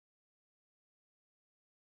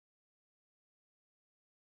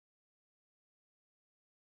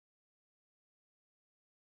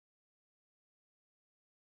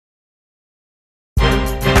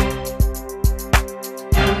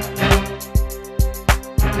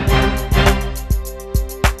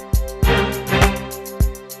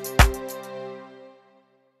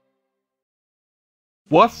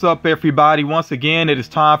What's up, everybody? Once again, it is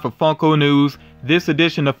time for Funko News. This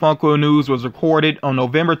edition of Funko News was recorded on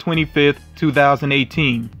November 25th,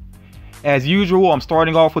 2018. As usual, I'm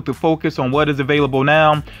starting off with the focus on what is available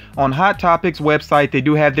now. On Hot Topics website, they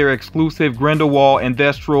do have their exclusive Grindelwald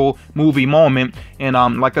Industrial movie moment. And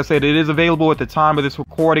like I said, it is available at the time of this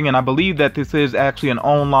recording, and I believe that this is actually an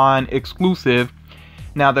online exclusive.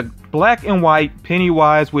 Now, the black and white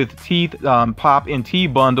Pennywise with teeth pop and tea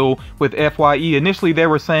bundle with FYE. Initially, they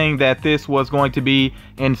were saying that this was going to be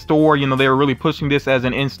in store. You know, they were really pushing this as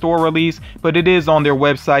an in-store release, but it is on their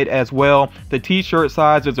website as well. The t-shirt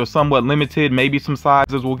sizes are somewhat limited. Maybe some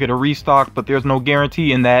sizes will get a restock, but there's no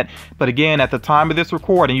guarantee in that. But again, at the time of this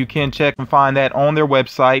recording, you can check and find that on their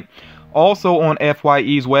website. Also on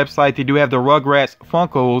FYE's website, they do have the Rugrats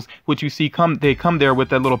Funkos, which you see they come there with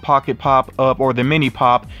that little pocket pop up, or the mini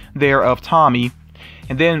pop there of Tommy.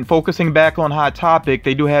 And then focusing back on Hot Topic,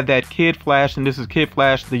 they do have that Kid Flash, and this is Kid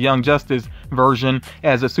Flash, the Young Justice version,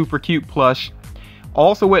 as a super cute plush.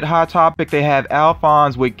 Also with Hot Topic, they have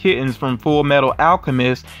Alphonse with kittens from Full Metal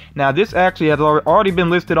Alchemist. Now, this actually has already been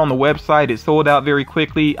listed on the website. It sold out very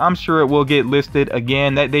quickly. I'm sure it will get listed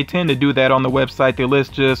again. That they tend to do that on the website. They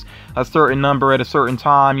list just a certain number at a certain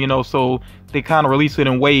time, you know, so they kind of release it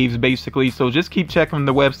in waves, basically. So just keep checking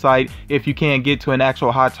the website if you can't get to an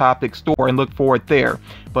actual Hot Topic store and look for it there.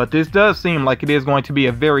 But this does seem like it is going to be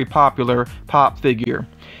a very popular pop figure.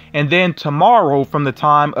 And then tomorrow, from the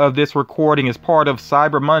time of this recording, is part of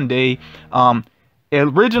Cyber Monday.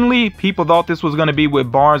 Originally, people thought this was going to be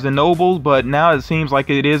with Barnes & Noble, but now it seems like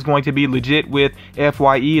it is going to be legit with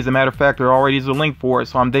FYE. As a matter of fact, there already is a link for it,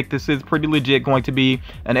 so I think this is pretty legit going to be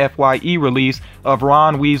an FYE release of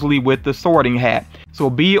Ron Weasley with the Sorting Hat. So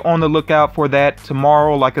be on the lookout for that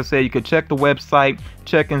tomorrow. Like I said, you could check the website,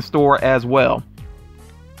 check in store as well.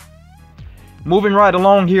 Moving right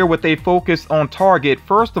along here with a focus on Target.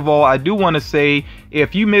 First of all, I do want to say,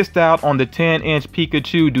 if you missed out on the 10-inch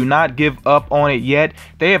Pikachu, do not give up on it yet.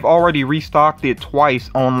 They have already restocked it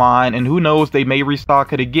twice online, and who knows, they may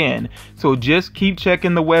restock it again. So just keep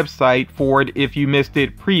checking the website for it if you missed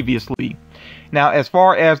it previously. Now, as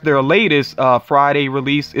far as their latest Friday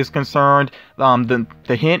release is concerned,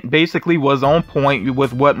 the hint basically was on point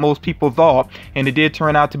with what most people thought, and it did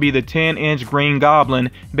turn out to be the 10-inch Green Goblin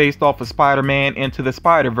based off of Spider-Man Into the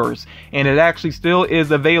Spider-Verse. And it actually still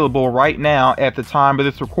is available right now at the time of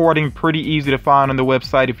this recording. Pretty easy to find on the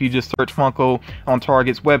website if you just search Funko on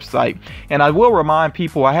Target's website. And I will remind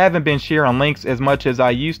people, I haven't been sharing links as much as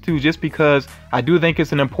I used to, just because I do think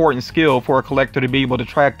it's an important skill for a collector to be able to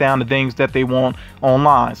track down the things that they want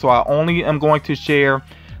online. So I only am going to share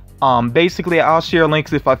basically, I'll share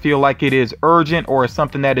links if I feel like it is urgent or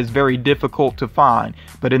something that is very difficult to find.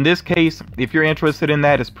 But in this case, if you're interested in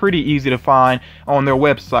that, it's pretty easy to find on their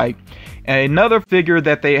website. And another figure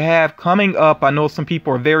that they have coming up, I know some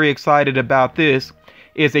people are very excited about this,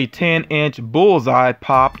 is a 10-inch Bullseye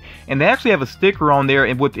pop, and they actually have a sticker on there.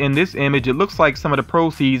 And within this image, it looks like some of the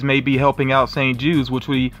proceeds may be helping out St. Jude's, which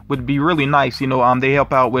would be really nice. You know, they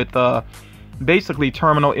help out with basically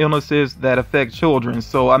terminal illnesses that affect children.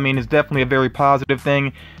 So I mean, it's definitely a very positive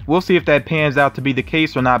thing. We'll see if that pans out to be the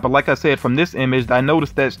case or not, but like I said, from this image, I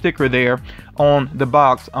noticed that sticker there on the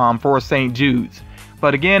box for St. Jude's.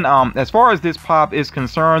 But again, as far as this pop is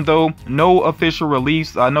concerned, though, no official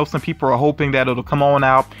release. I know some people are hoping that it'll come on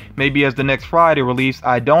out maybe as the next Friday release.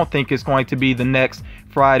 I don't think it's going to be the next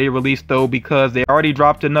Friday release, though, because they already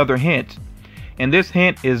dropped another hint. And this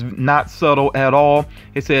hint is not subtle at all.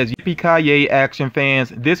 It says, "Yippee-ki-yay, action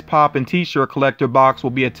fans. This pop and t-shirt collector box will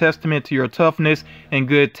be a testament to your toughness and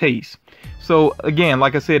good taste." So again,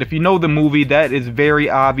 like I said, if you know the movie, that is very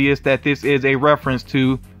obvious that this is a reference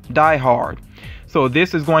to Die Hard. So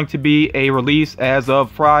this is going to be a release as of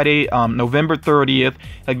Friday, November 30th.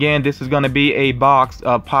 Again, this is going to be a box,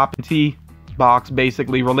 pop and tea box,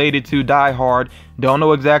 basically related to Die Hard. Don't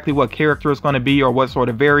know exactly what character it's going to be or what sort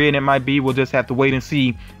of variant it might be. We'll just have to wait and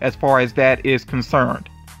see as far as that is concerned.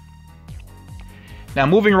 Now,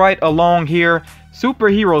 moving right along here,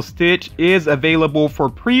 Superhero Stitch is available for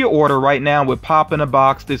pre-order right now with Pop in a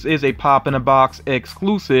Box. This is a Pop in a Box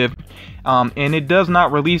exclusive, and it does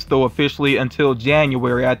not release, though, officially until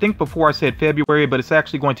January. I think before I said February, but it's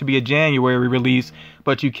actually going to be a January release.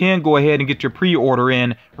 But you can go ahead and get your pre-order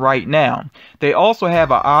in right now. They also have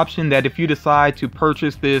an option that if you decide to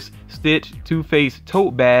purchase this Stitch Two-Face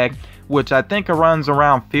tote bag, which I think runs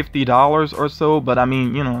around $50 or so, but I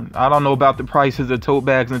mean, you know, I don't know about the prices of tote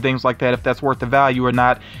bags and things like that, if that's worth the value or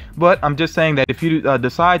not. But I'm just saying that if you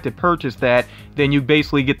decide to purchase that, then you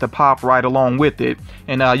basically get the pop right along with it.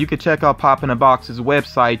 And you can check out Pop in a Box's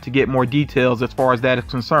website to get more details as far as that is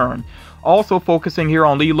concerned. Also focusing here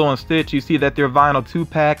on Lilo and Stitch, you see that their vinyl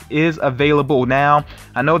 2-pack is available now.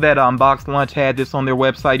 I know that Box Lunch had this on their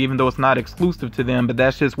website, even though it's not exclusive to them, but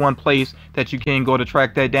that's just one place that you can go to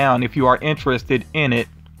track that down if you are interested in it.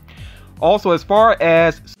 Also, as far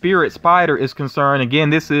as Spirit Spider is concerned,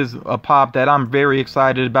 again, this is a pop that I'm very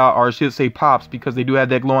excited about, or I should say pops, because they do have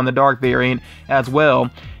that glow-in-the-dark variant as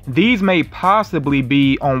well. These may possibly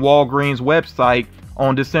be on Walgreens' website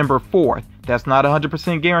on December 4th. That's not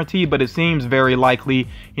 100% guaranteed, but it seems very likely,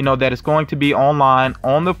 you know, that it's going to be online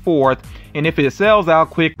on the 4th. And if it sells out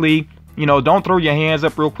quickly, you know, don't throw your hands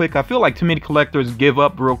up real quick. I feel like too many collectors give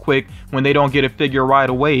up real quick when they don't get a figure right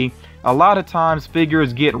away. A lot of times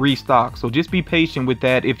figures get restocked, so just be patient with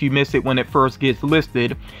that if you miss it when it first gets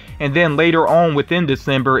listed. And then later on within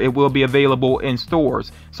December, it will be available in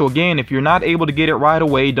stores. So again, if you're not able to get it right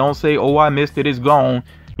away, don't say, oh, I missed it, it's gone.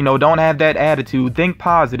 You know, don't have that attitude. Think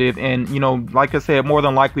positive, and you know, like I said, more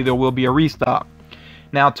than likely there will be a restock.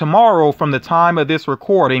 Now tomorrow, from the time of this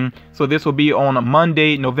recording, so this will be on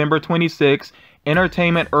Monday, November 26th,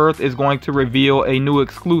 Entertainment Earth is going to reveal a new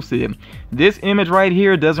exclusive. This image right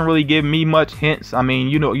here doesn't really give me much hints. I mean,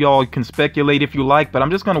 you know, y'all can speculate if you like, but I'm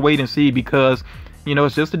just going to wait and see because, you know,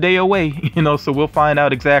 it's just a day away, you know, so we'll find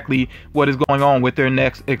out exactly what is going on with their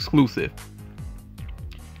next exclusive.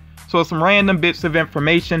 So some random bits of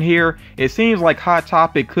information here. It seems like Hot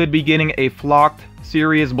Topic could be getting a flocked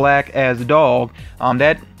Sirius Black as dog.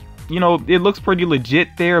 That, you know, it looks pretty legit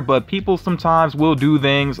there, but people sometimes will do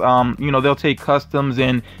things, you know, they'll take customs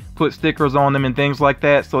and put stickers on them and things like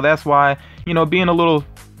that. So that's why, you know, being a little,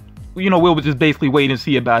 you know, we'll just basically wait and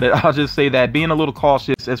see about it. I'll just say that, being a little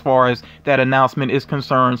cautious as far as that announcement is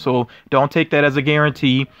concerned. So don't take that as a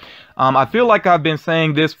guarantee. I feel like I've been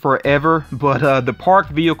saying this forever, but the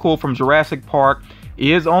parked vehicle from Jurassic Park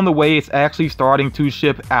is on the way. It's actually starting to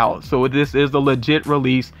ship out. So this is the legit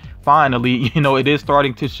release. Finally, you know, it is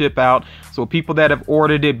starting to ship out. So people that have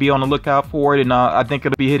ordered it, be on the lookout for it. And I think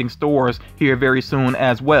it'll be hitting stores here very soon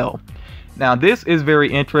as well. Now, this is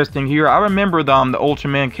very interesting here. I remember the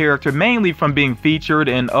Ultraman character mainly from being featured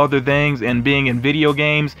in other things and being in video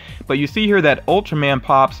games. But you see here that Ultraman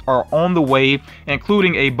pops are on the way,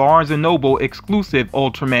 including a Barnes & Noble exclusive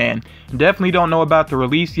Ultraman. Definitely don't know about the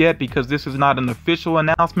release yet because this is not an official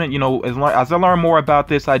announcement. You know, as I learn more about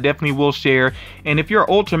this, I definitely will share. And if you're an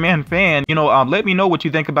Ultraman fan, you know, let me know what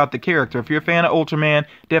you think about the character. If you're a fan of Ultraman,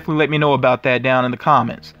 definitely let me know about that down in the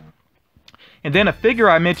comments. And then a figure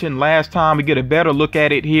I mentioned last time, we get a better look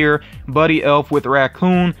at it here. Buddy Elf with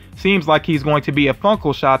Raccoon. Seems like he's going to be a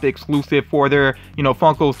Funko Shop exclusive for their, you know,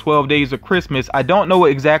 Funko's 12 Days of Christmas. I don't know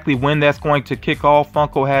exactly when that's going to kick off.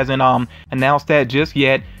 Funko hasn't announced that just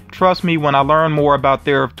yet. Trust me, when I learn more about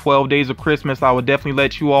their 12 Days of Christmas, I will definitely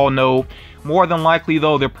let you all know. More than likely,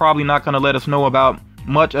 though, they're probably not going to let us know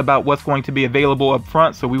much about what's going to be available up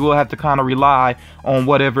front, so we will have to kind of rely on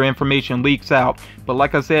whatever information leaks out. But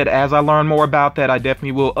like I said, as I learn more about that, I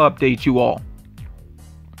definitely will update you all.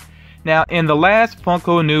 Now, in the last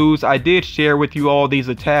Funko news, I did share with you all these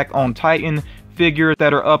Attack on Titan figures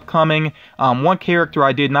that are upcoming. One character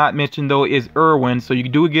I did not mention though is Irwin, so you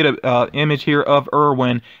do get a image here of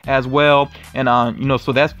Irwin as well. And you know,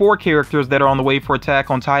 so that's 4 characters that are on the way for Attack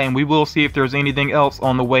on Titan. We will see if there's anything else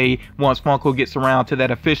on the way once Funko gets around to that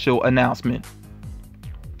official announcement.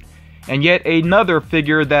 And yet another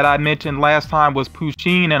figure that I mentioned last time was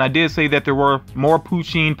Pusheen, and I did say that there were more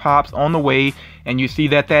Pusheen pops on the way, and you see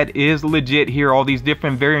that that is legit here, all these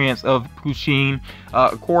different variants of Pusheen.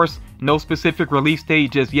 Of course, no specific release date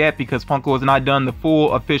just yet because Funko has not done the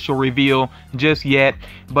full official reveal just yet,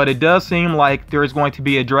 but it does seem like there is going to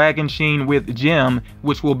be a Dragon Sheen with Gem,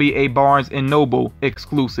 which will be a Barnes & Noble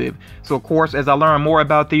exclusive. So of course, as I learn more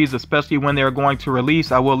about these, especially when they're going to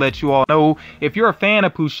release, I will let you all know. If you're a fan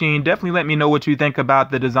of Pusheen, definitely let me know what you think about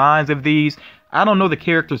the designs of these. I don't know the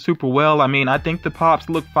character super well. I mean, I think the pops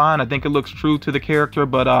look fine. I think it looks true to the character,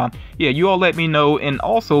 but yeah, you all let me know. And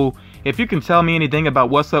also, if you can tell me anything about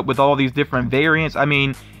what's up with all these different variants. I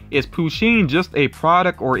mean, is Pusheen just a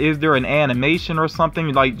product, or is there an animation or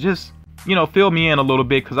something? Like, just, you know, fill me in a little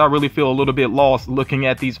bit because I really feel a little bit lost looking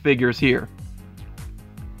at these figures here.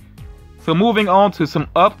 So moving on to some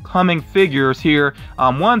upcoming figures here.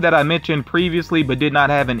 One that I mentioned previously but did not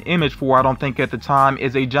have an image for, I don't think at the time,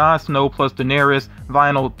 is a Jon Snow plus Daenerys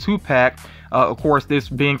vinyl 2-pack. Of course, this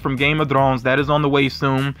being from Game of Thrones, that is on the way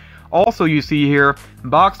soon. Also, you see here,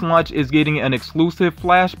 Box Lunch is getting an exclusive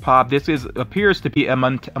flash pop. This appears to be a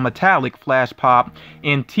metallic flash pop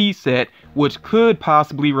in T-set, which could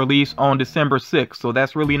possibly release on December 6th. So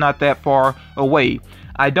that's really not that far away.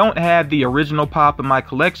 I don't have the original pop in my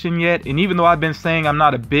collection yet, and even though I've been saying I'm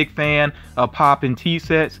not a big fan of pop and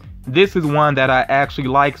T-sets, this is one that I actually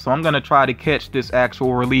like, so I'm going to try to catch this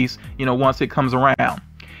actual release, you know, once it comes around.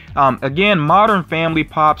 Again, Modern Family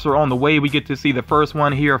Pops are on the way. We get to see the first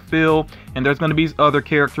one here, Phil, and there's going to be other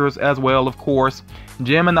characters as well, of course.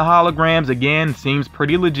 Jem and the Holograms, again, seems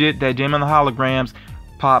pretty legit that Jem and the Holograms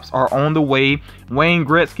Pops are on the way. Wayne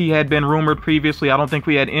Gretzky had been rumored previously. I don't think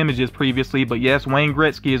we had images previously, but yes, Wayne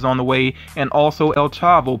Gretzky is on the way, and also El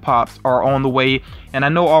Chavo Pops are on the way. And I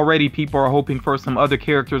know already people are hoping for some other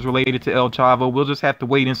characters related to El Chavo. We'll just have to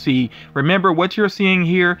wait and see. Remember, what you're seeing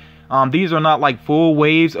here, these are not like full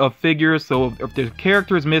waves of figures, so if there's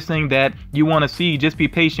characters missing that you want to see, just be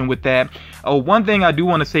patient with that. One thing I do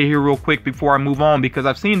want to say here real quick before I move on, because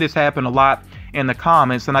I've seen this happen a lot in the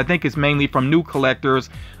comments, and I think it's mainly from new collectors.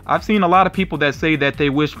 I've seen a lot of people that say that they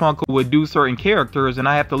wish Funko would do certain characters, and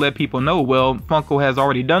I have to let people know, well, Funko has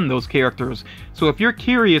already done those characters. So if you're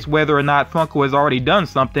curious whether or not Funko has already done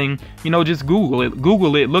something, you know, just Google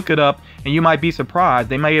it, look it up, and you might be surprised.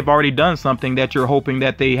 They may have already done something that you're hoping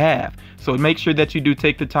that they have. So make sure that you do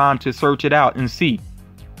take the time to search it out and see.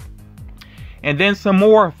 And then some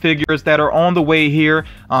more figures that are on the way here.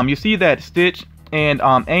 You see that Stitch and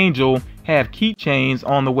Angel have keychains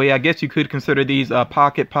on the way. I guess you could consider these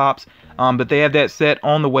pocket pops, but they have that set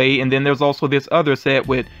on the way. And then there's also this other set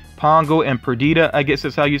with Pongo and Perdita, I guess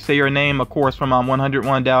that's how you say her name, of course, from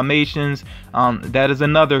 101 Dalmatians. That is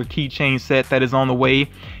another keychain set that is on the way.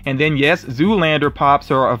 And then yes, Zoolander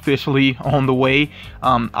Pops are officially on the way.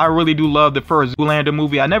 I really do love the first Zoolander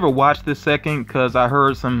movie. I never watched the second because I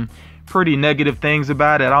heard some pretty negative things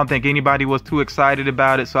about it. I don't think anybody was too excited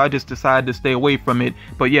about it, so I just decided to stay away from it.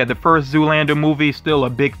 But yeah, the first Zoolander movie, still a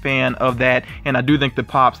big fan of that, and I do think the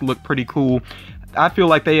Pops look pretty cool. I feel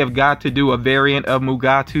like they have got to do a variant of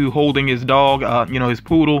Mugatu holding his dog, you know, his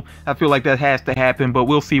poodle. I feel like that has to happen, but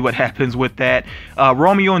we'll see what happens with that.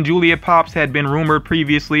 Romeo and Juliet Pops had been rumored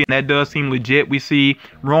previously, and that does seem legit. We see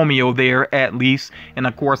Romeo there at least, and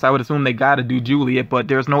of course I would assume they got to do Juliet, but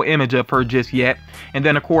there's no image of her just yet. And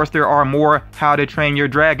then of course there are more How to Train Your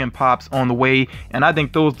Dragon Pops on the way, and I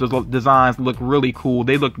think those designs look really cool.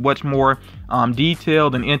 They look much more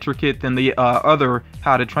detailed and intricate than the other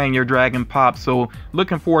How to Train Your Dragon Pops. So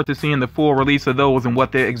looking forward to seeing the full release of those and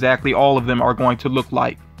what exactly all of them are going to look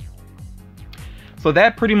like. So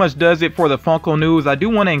that pretty much does it for the Funko news. I do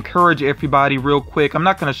want to encourage everybody real quick. I'm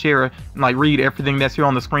not going to share, like, read everything that's here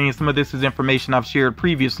on the screen. Some of this is information I've shared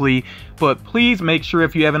previously, but please make sure,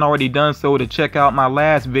 if you haven't already done so, to check out my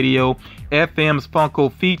last video, FM's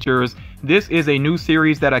Funko Features. This is a new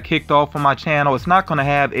series that I kicked off on my channel. It's not going to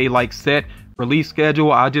have a set release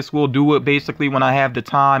schedule. I just will do it basically when I have the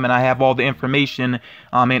time and I have all the information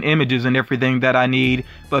and images and everything that I need.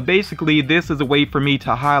 But basically this is a way for me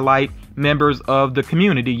to highlight members of the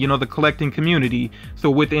community, you know, the collecting community.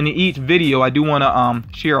 So within each video I do want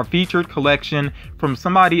to share a featured collection from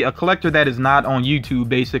somebody, a collector that is not on YouTube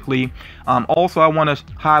basically. Also I want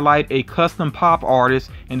to highlight a custom pop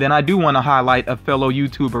artist, and then I do want to highlight a fellow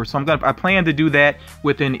YouTuber. So I plan to do that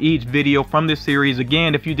within each video from this series.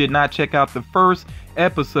 Again, if you did not check out the first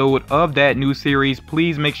episode of that new series,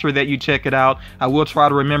 please make sure that you check it out. I will try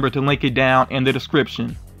to remember to link it down in the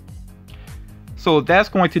description. So that's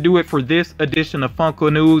going to do it for this edition of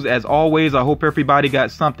Funko News. As always, I hope everybody got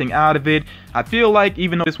something out of it. I feel like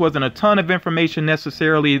even though this wasn't a ton of information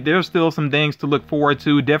necessarily, there's still some things to look forward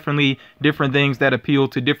to. Definitely different things that appeal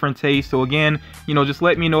to different tastes. So again, you know, just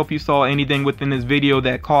let me know if you saw anything within this video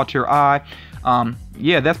that caught your eye.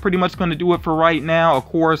 Yeah, that's pretty much going to do it for right now. Of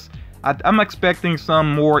course, I'm expecting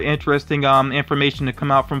some more interesting information to come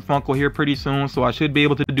out from Funko here pretty soon, so I should be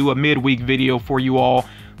able to do a midweek video for you all.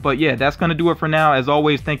 But yeah, that's going to do it for now. As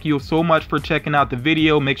always, thank you so much for checking out the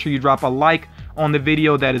video. Make sure you drop a like on the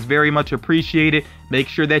video. That is very much appreciated. Make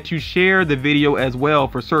sure that you share the video as well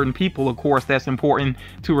for certain people. Of course, that's important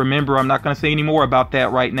to remember. I'm not going to say any more about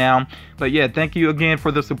that right now. But yeah, thank you again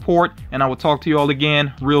for the support, and I will talk to you all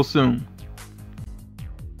again real soon.